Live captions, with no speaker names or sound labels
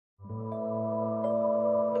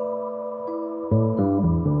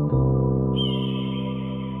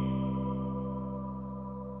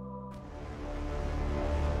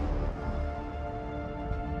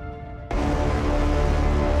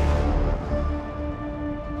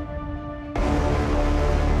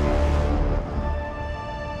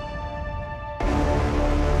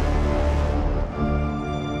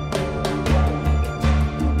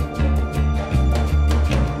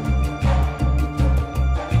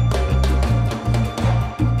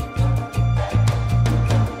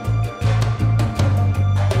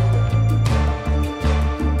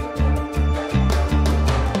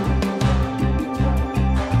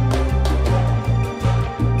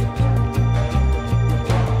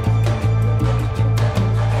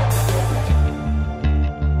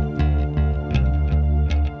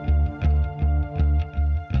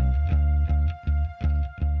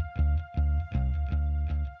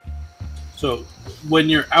So when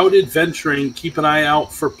you're out adventuring, keep an eye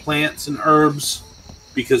out for plants and herbs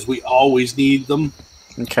because we always need them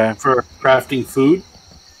for crafting food.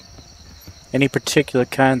 Any particular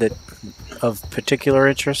kind that of particular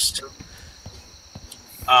interest?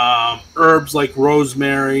 Herbs like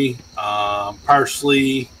rosemary,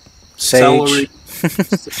 parsley, sage. celery.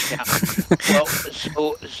 Yeah.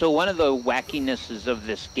 Well, so one of the wackinesses of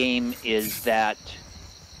this game is that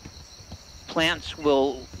plants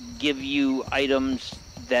will give you items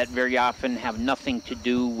that very often have nothing to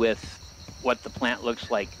do with what the plant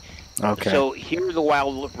looks like. Okay. So here the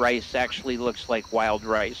wild rice actually looks like wild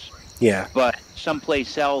rice. Yeah. But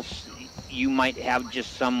someplace else you might have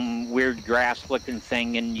just some weird grass looking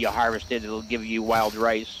thing and you harvest it, it'll give you wild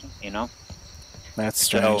rice, you know? That's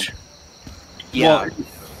strange. So, yeah.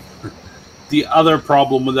 Well, the other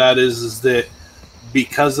problem with that is that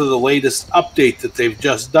because of the latest update that they've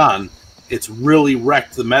just done, it's really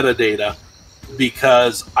wrecked the metadata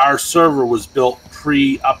because our server was built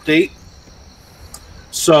pre-update.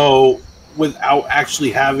 So without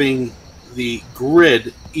actually having the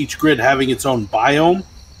grid, each grid having its own biome,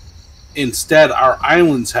 instead our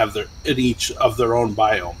islands have each of their own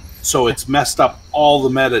biome. So it's messed up all the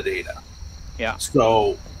metadata. Yeah.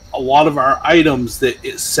 So a lot of our items that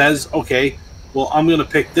it says, okay, well, I'm going to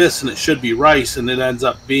pick this and it should be rice, and it ends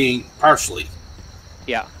up being parsley.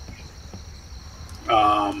 Yeah.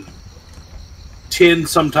 Tin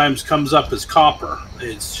sometimes comes up as copper.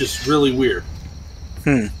 It's just really weird.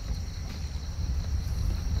 You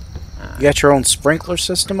got your own sprinkler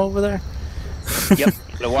system over there? Yep.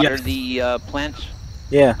 To water the plants.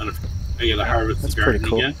 Yeah. I gotta harvest the garden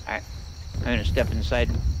cool. again. I'm gonna step inside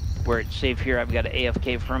where it's safe here. I've got to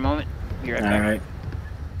AFK for a moment. Be right back. All right.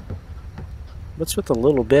 What's with the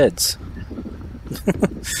little beds?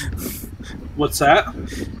 What's that?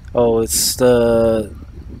 Oh, it's the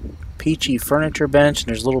peachy furniture bench, and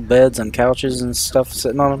there's little beds and couches and stuff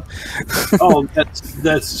sitting on them. Oh,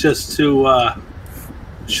 that's just to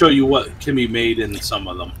show you what can be made in some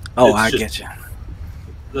of them. Oh, I get you.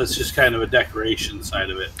 That's just kind of a decoration side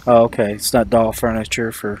of it. Oh, okay. It's not doll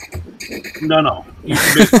furniture for... No. You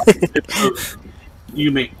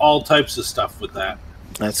can make all types of stuff with that.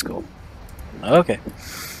 That's cool. Okay.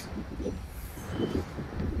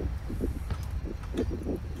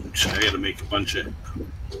 I gotta make a bunch of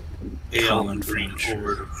ale and drink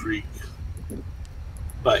over to Phreek.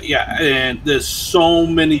 But yeah, and there's so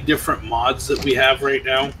many different mods that we have right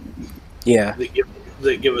now. Yeah.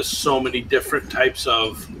 That give us so many different types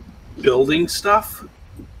of building stuff.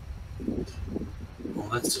 Well,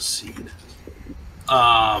 that's a seed.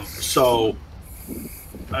 So,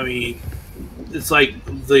 I mean, it's like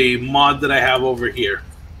the mod that I have over here.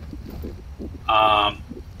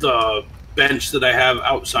 The bench that I have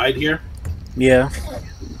outside here. Yeah.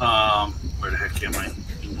 Where the heck am I?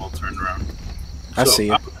 I'll turn around. I see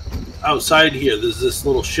it. Outside here, there's this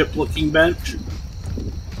little ship-looking bench.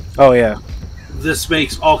 Oh, yeah. This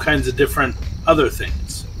makes all kinds of different other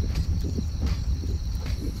things.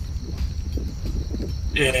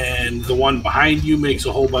 And the one behind you makes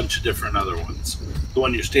a whole bunch of different other ones. The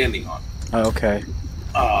one you're standing on. Oh, okay.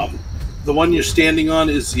 The one you're standing on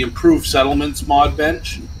is the Improved Settlements mod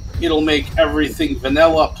bench. It'll make everything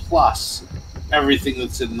vanilla plus everything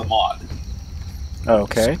that's in the mod.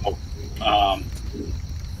 Okay. So,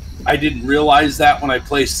 I didn't realize that when I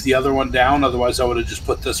placed the other one down. Otherwise, I would have just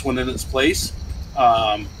put this one in its place.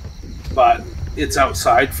 But it's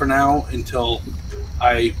outside for now until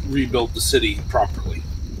I rebuild the city properly.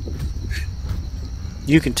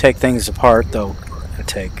 You can take things apart, though.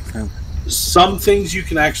 Some things you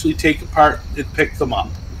can actually take apart and pick them up.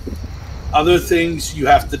 Other things, you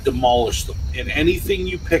have to demolish them. And anything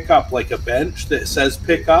you pick up, like a bench that says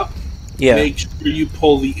pick up, make sure you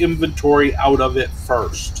pull the inventory out of it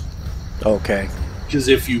first. Okay. Because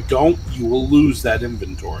if you don't, you will lose that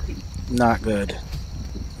inventory. Not good.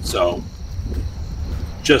 So,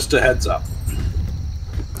 just a heads up.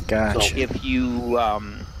 Gotcha. So, If you, I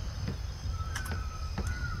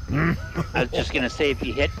was just going to say, if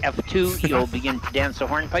you hit F2, you'll begin to dance the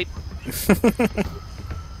hornpipe.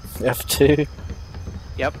 F2.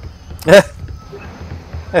 Yep.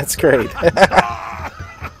 That's great.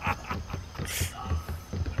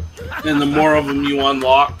 and the more of them you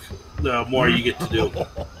unlock, the more you get to do.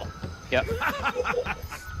 Yep.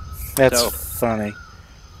 That's So- funny.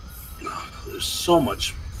 There's so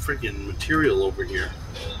much friggin' material over here.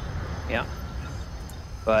 Yeah.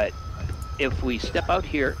 But if we step out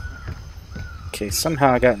here, Okay,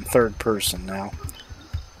 somehow I got in third person now.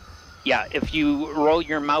 yeah, if you roll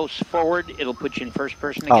your mouse forward, it'll put you in first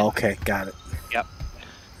person again. Oh, okay, got it.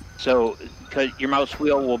 So, because your mouse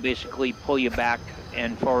wheel will basically pull you back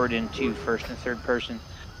and forward into first and third person.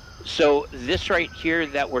 So this right here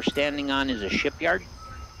that we're standing on is a shipyard,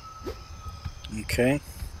 Okay.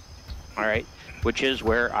 all right, which is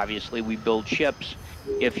where obviously we build ships.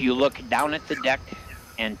 If you look down at the deck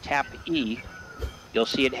and tap E, you'll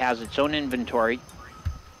see it has its own inventory.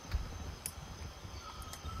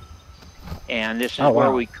 And this is Oh, where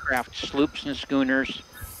wow. we craft sloops and schooners.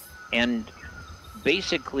 And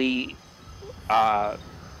basically,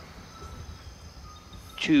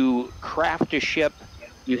 to craft a ship,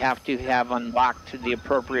 you have to have unlocked the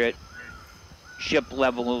appropriate ship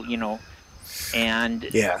level, you know, and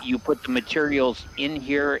Yeah. you put the materials in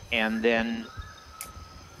here and then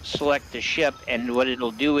select the ship, and what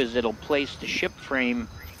it'll do is it'll place the ship frame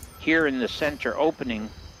here in the center opening,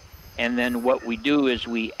 and then what we do is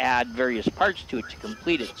we add various parts to it to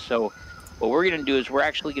complete it. So what we're going to do is we're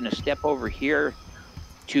actually going to step over here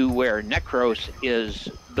to where Nekros is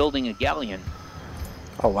building a galleon.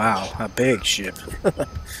 Oh, wow. A big ship.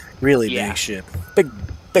 Really Yeah. big ship.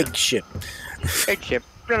 Big ship. Big ship,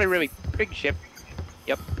 really, really big ship.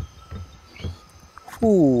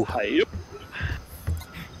 Ooh. Yep.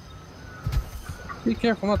 Be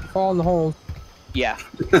careful not to fall in the hole. Yeah.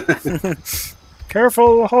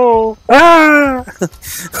 Careful, hole. Ah!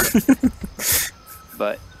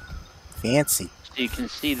 But Fancy. so you can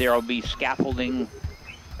see there will be scaffolding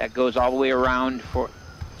that goes all the way around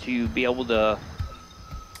to be able to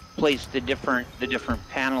place the different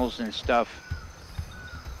panels and stuff.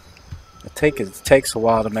 It takes a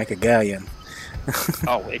while to make a galleon.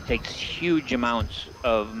 Oh, it takes huge amounts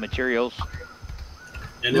of materials.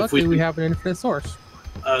 And if Luckily, we we have an infinite source.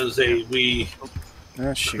 we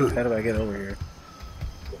Oh, shoot. How do I get over here?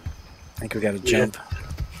 I think we got to jump.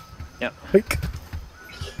 Yep. Hick.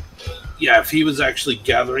 yeah, if he was actually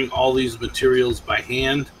gathering all these materials by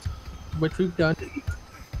hand, Which we've done.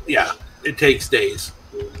 yeah, it takes days.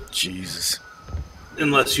 Jesus.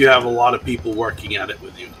 Unless you have a lot of people working at it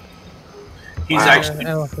with you.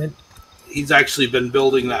 Wow. He's actually been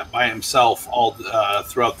building that by himself all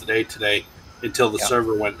throughout the day today until the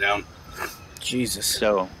server went down. Jesus.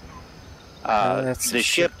 So that's the a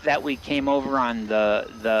ship that we came over on,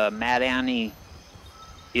 the Mad Annie,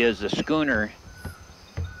 is a schooner.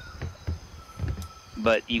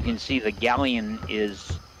 But you can see the galleon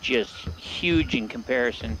is just huge in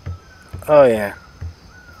comparison. Oh, yeah.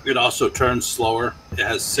 It also turns slower. It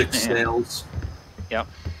has 6 sails. Yep.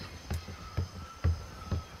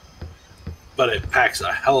 But it packs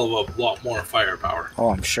a hell of a lot more firepower. Oh,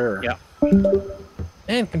 I'm sure. Yeah.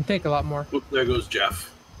 And can take a lot more. Oop, there goes Jeff.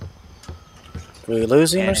 Did we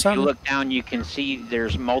lose him And or if you something? look down, you can see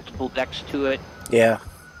there's multiple decks to it. Yeah.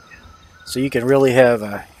 So you can really have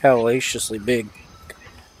a hellaciously big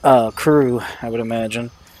crew, I would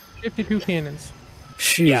imagine. 52 cannons.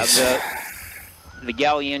 Jeez. Yeah, the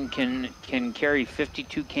galleon can carry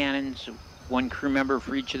 52 cannons, 1 crew member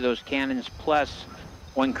for each of those cannons, plus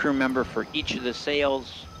 1 crew member for each of the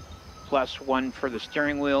sails, plus 1 for the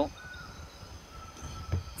steering wheel.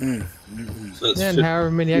 Mm. So that's And however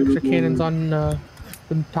many extra cannons on the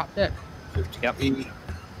top deck. 50.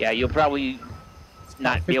 Yeah, you'll probably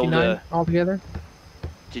not be able 59 altogether.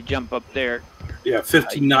 to jump up there. Yeah,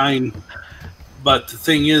 59. But the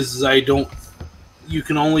thing is you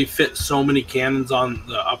can only fit so many cannons on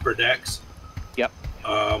the upper decks. Yep.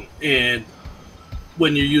 And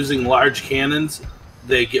when you're using large cannons,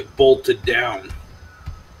 they get bolted down.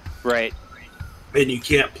 Right. And you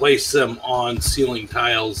can't place them on ceiling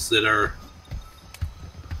tiles that are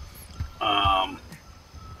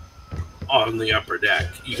on the upper deck.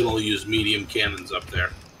 You can only use medium cannons up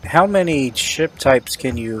there. How many ship types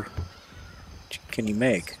can you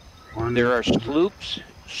make? There are sloops,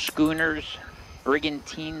 schooners,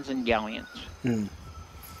 brigantines, and galleons. Hmm.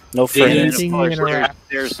 No And then, frigates. of Dinghy course, and a raft.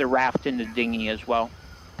 there's the raft and the dinghy as well.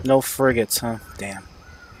 No frigates, huh? Damn.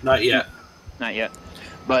 Not yet. Not yet.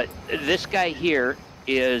 But this guy here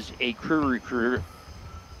is a crew recruiter.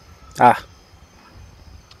 Ah.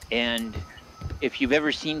 And if you've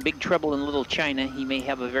ever seen Big Trouble in Little China, he may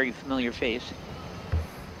have a very familiar face.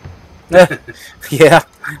 Yeah.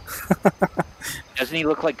 Doesn't he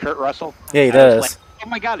look like Kurt Russell? Yeah, he I was does. like, oh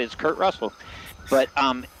my God, it's Kurt Russell. But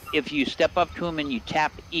if you step up to him and you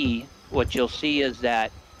tap E, what you'll see is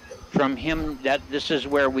that from him, that this is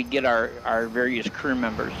where we get our various crew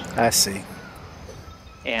members. I see.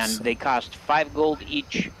 And they cost 5 gold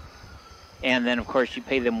each. And then, of course, you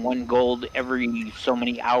pay them 1 gold every so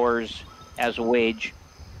many hours as a wage.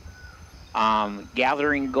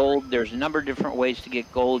 Gathering gold, there's a number of different ways to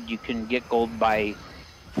get gold. You can get gold by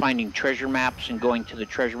finding treasure maps and going to the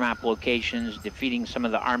treasure map locations, defeating some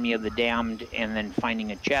of the army of the damned, and then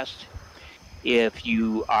finding a chest. If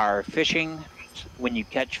you are fishing, when you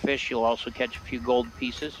catch fish, you'll also catch a few gold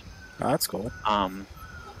pieces. Oh, that's cool.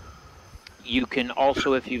 You can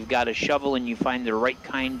also, if you've got a shovel and you find the right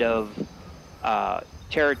kind of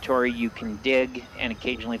territory, you can dig and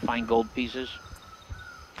occasionally find gold pieces.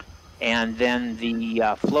 And then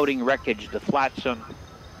the floating wreckage, the flotsam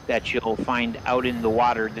that you'll find out in the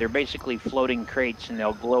water, they're basically floating crates and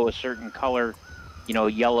they'll glow a certain color, you know,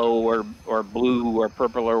 yellow or blue or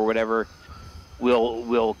purple or whatever.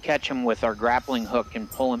 We'll catch them with our grappling hook and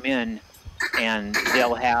pull them in, and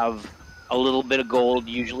they'll have a little bit of gold,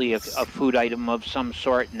 usually a food item of some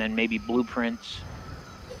sort, and then maybe blueprints.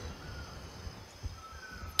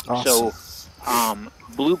 Awesome. So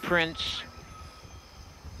blueprints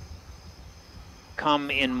come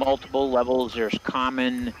in multiple levels. There's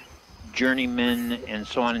common, journeyman, and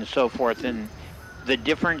so on and so forth. And the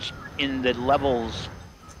difference in the levels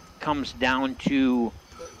comes down to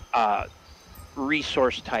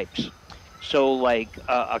resource types. So like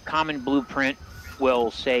a common blueprint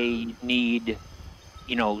will say need,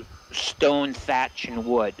 you know, stone, thatch, and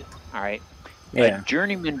wood. All right. Yeah. A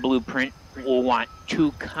journeyman blueprint will want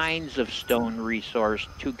 2 kinds of stone resource,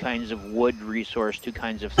 2 kinds of wood resource, 2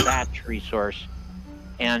 kinds of thatch resource.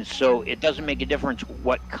 And so it doesn't make a difference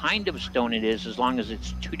what kind of stone it is, as long as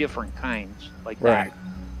it's 2 different kinds like Right. that.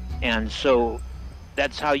 And so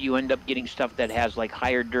that's how you end up getting stuff that has like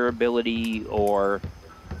higher durability or,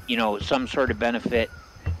 you know, some sort of benefit.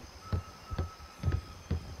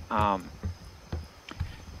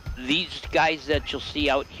 These guys that you'll see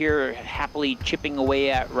out here happily chipping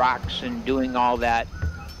away at rocks and doing all that,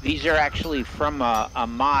 these are actually from a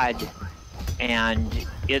mod, and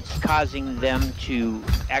it's causing them to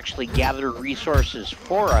actually gather resources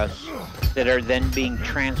for us that are then being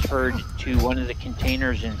transferred to one of the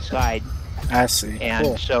containers inside. I see. And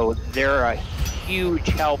Cool. so they're a huge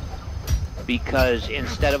help, because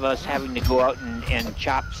instead of us having to go out and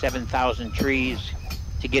chop 7,000 trees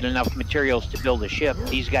to get enough materials to build a ship,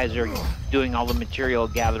 these guys are doing all the material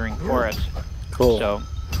gathering for us. Cool. So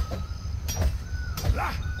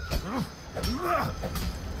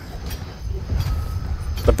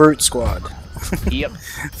The Brute Squad. yep.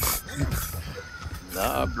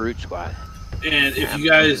 The Brute Squad. And if you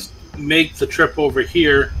guys make the trip over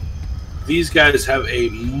here, these guys have a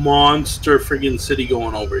monster friggin' city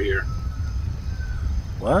going over here.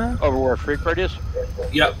 What? Over where Phreekbird is?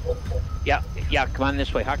 Yep. Yeah, come on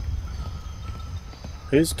this way, Huck.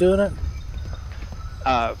 Who's doing it?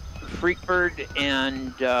 Phreekbird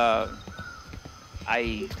and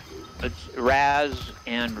it's Raz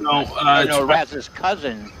and Raz's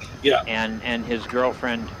cousin. Yeah. And his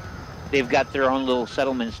girlfriend. They've got their own little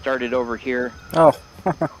settlement started over here. Oh.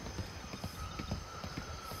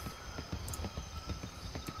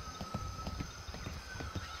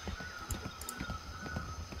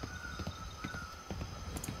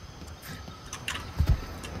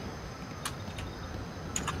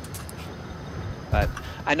 But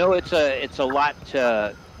I know it's a lot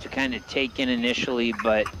to kind of take in initially,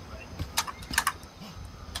 but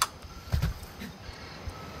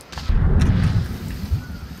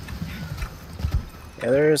Yeah,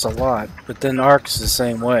 there is a lot, but then Ark's the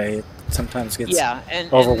same way. It sometimes gets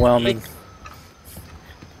and overwhelming.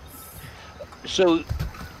 So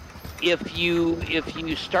if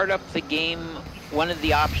you start up the game, one of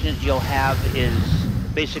the options you'll have is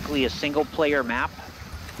basically a single player map.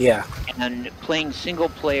 Yeah. And playing single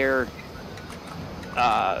player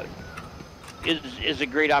is a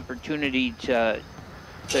great opportunity to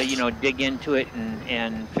you know, dig into it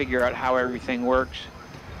and figure out how everything works.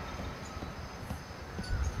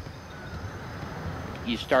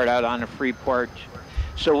 You start out on a free port.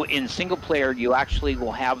 So in single player, you actually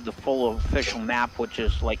will have the full official map, which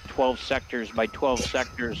is like 12 sectors by 12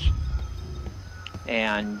 sectors.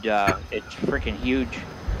 And it's freaking huge.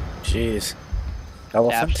 Jeez. It's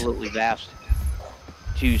Elephant? absolutely vast.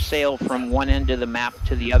 To sail from one end of the map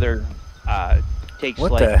to the other takes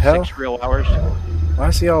What like the hell? 6 real hours. Why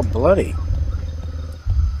is he all bloody?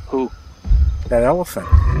 Who? That elephant.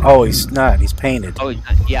 Oh, he's not. He's painted. Oh,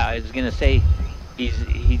 yeah, I was going to say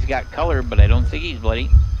he's got color, but I don't think he's bloody.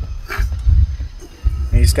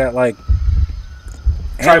 He's got like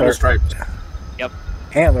Tribal stripes. Yep.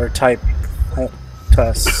 antler type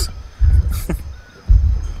tusks.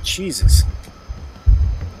 Jesus.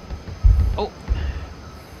 Oh.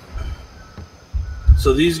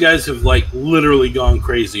 So these guys have like literally gone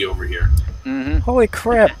crazy over here. Mm-hmm. Holy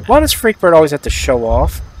crap. Why does Phreekbird always have to show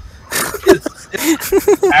off?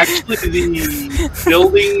 Actually, the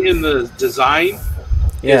building and the design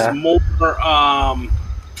Yeah. is more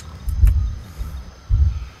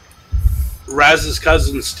Raz's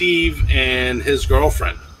cousin Steve and his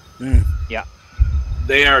girlfriend. Mm. Yeah.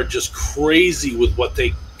 They are just crazy with what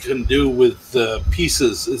they can do with the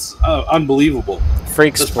pieces. It's unbelievable.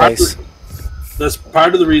 Freak's place. That's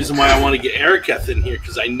part of the reason why I want to get Eriketh in here,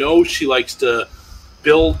 because I know she likes to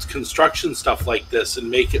build construction stuff like this and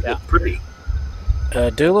make it look pretty.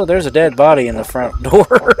 Dula, there's a dead body in the front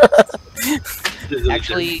door.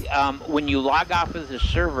 Actually, when you log off of the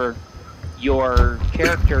server, your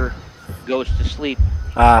character goes to sleep.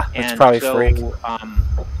 Ah, that's probably so, Phreek.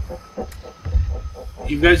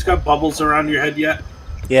 You guys got bubbles around your head yet?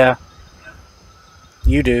 Yeah.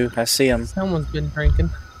 You do. I see him. Someone's been drinking.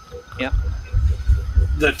 Yeah.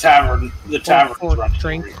 The tavern is running.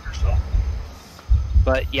 Drink. over here, so.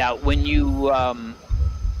 But yeah, when you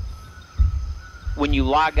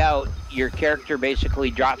log out, your character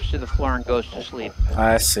basically drops to the floor and goes to sleep.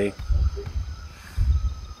 I see.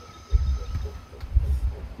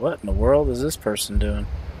 What in the world is this person doing?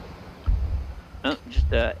 Oh,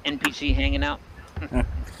 just a NPC hanging out.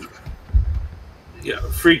 Yeah,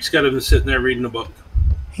 Freak's got him sitting there reading a book.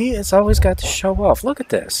 He has always got to show off. Look at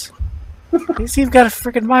this. He's even got a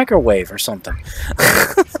freaking microwave or something.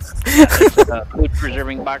 Food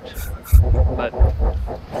preserving box. But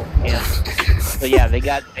yeah, they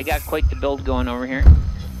got quite the build going over here.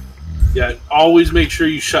 Yeah, always make sure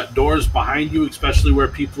you shut doors behind you, especially where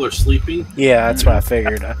people are sleeping. Yeah, that's what I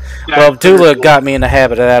figured. Yeah, Well, Dula got me in the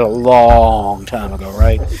habit of that a long time ago,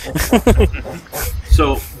 right?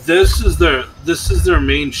 So this is their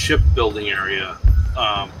main shipbuilding area.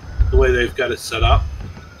 The way they've got it set up,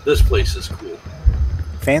 this place is cool.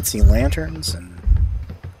 Fancy lanterns and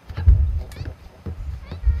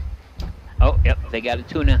Oh, yep, they got a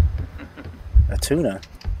tuna. a tuna.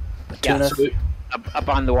 A Yeah, tuna. So up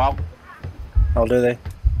on the wall. Oh, do they?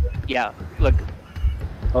 Yeah, look.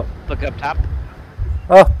 Oh. Look up top.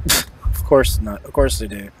 Oh, of course not. Of course they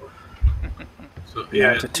do.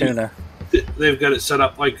 yeah, It's a tuna. They've got it set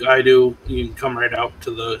up like I do. You can come right out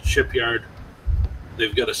to the shipyard.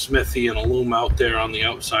 They've got a smithy and a loom out there on the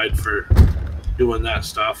outside for doing that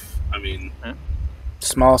stuff. I mean,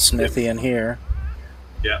 Small smithy in here.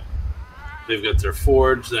 yeah. They've got their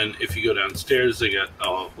forge. Then if you go downstairs, they got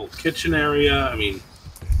a whole kitchen area. I mean,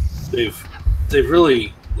 they've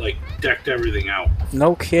really like decked everything out.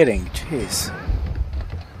 No kidding. Jeez.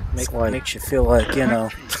 Makes you feel like, you know,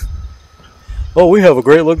 oh, we have a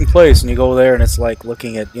great looking place, and you go there and it's like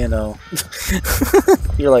looking at, you know,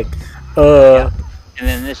 you're like, Yeah. And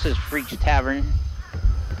then this is Freak's Tavern.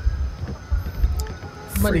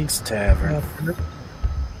 Freak's Tavern.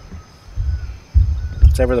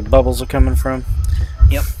 Is that where the bubbles are coming from?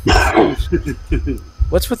 Yep.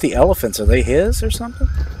 What's with the elephants? Are they his or something?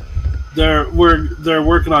 They're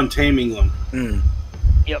working on taming them. Mm.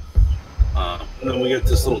 Yep. And then we got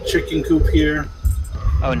this little chicken coop here.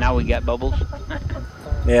 Oh, now we got bubbles.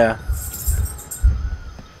 Yeah.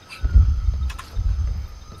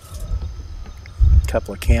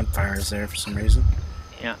 Couple of campfires there for some reason.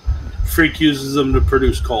 Yeah. Freak uses them to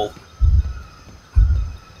produce coal.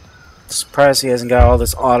 Surprised he hasn't got all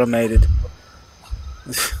this automated.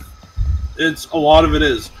 It's a lot of it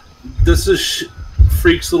is. This is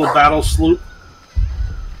Freak's little battle sloop.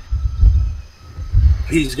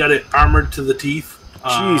 He's got it armored to the teeth.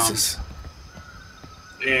 Jesus.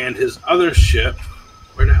 And his other ship,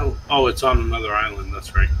 where the hell? Oh, it's on another island.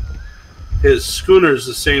 That's right. His schooner's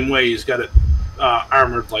the same way. He's got it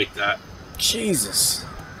armored like that. Jesus.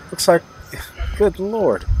 Looks like, good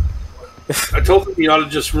lord. I told him he ought to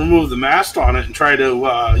just remove the mast on it and try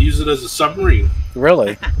to use it as a submarine.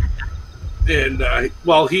 Really? And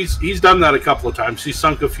well, he's done that a couple of times. He's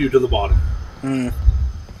sunk a few to the bottom. Hmm.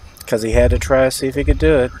 Because he had to try to see if he could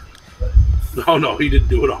do it. Oh no, he didn't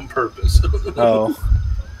do it on purpose. Oh.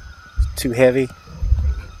 Too heavy?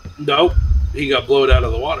 Nope. He got blown out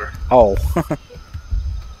of the water. Oh.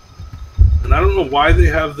 And I don't know why they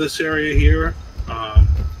have this area here.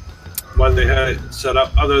 Why they had it set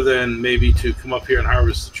up, other than maybe to come up here and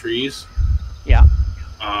harvest the trees. Yeah.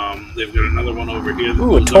 They've got another one over here. That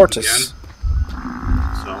Ooh, a goes up tortoise. again.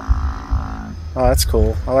 So. Oh, that's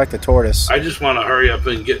cool. I like the tortoise. I just want to hurry up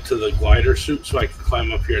and get to the glider suit so I can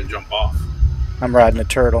climb up here and jump off. I'm riding a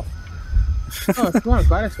turtle. Oh, if you want a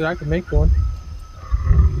glider suit, I can make one.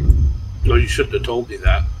 Well, you shouldn't have told me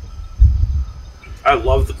that. I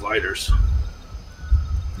love the gliders.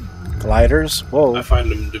 Gliders? Whoa. I find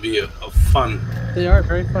them to be a fun. They are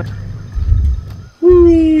very fun.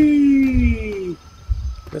 Whee!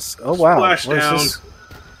 This, oh, wow. Splash Where's down. this,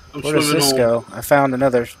 I'm where does swimming this home. go? I found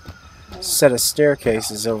another set of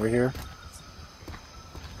staircases over here.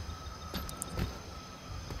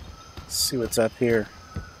 Let's see what's up here.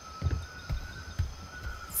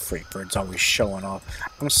 Phreekbird's always showing off.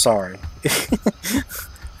 I'm sorry.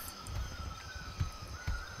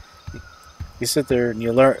 You sit there and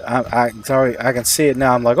you learn. I'm sorry. I can see it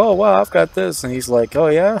now. I'm like, oh wow, I've got this, and he's like, oh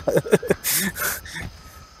yeah,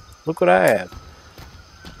 look what I have.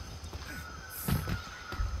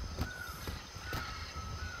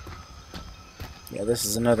 Yeah, this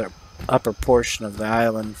is another upper portion of the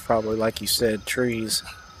island. Probably, like you said, trees.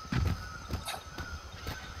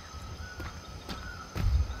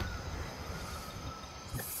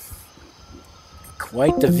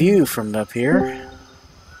 Quite the view from up here.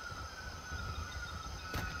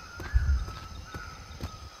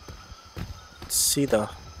 Let's see the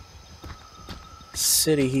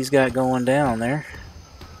city he's got going down there.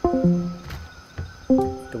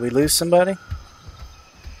 Did we lose somebody?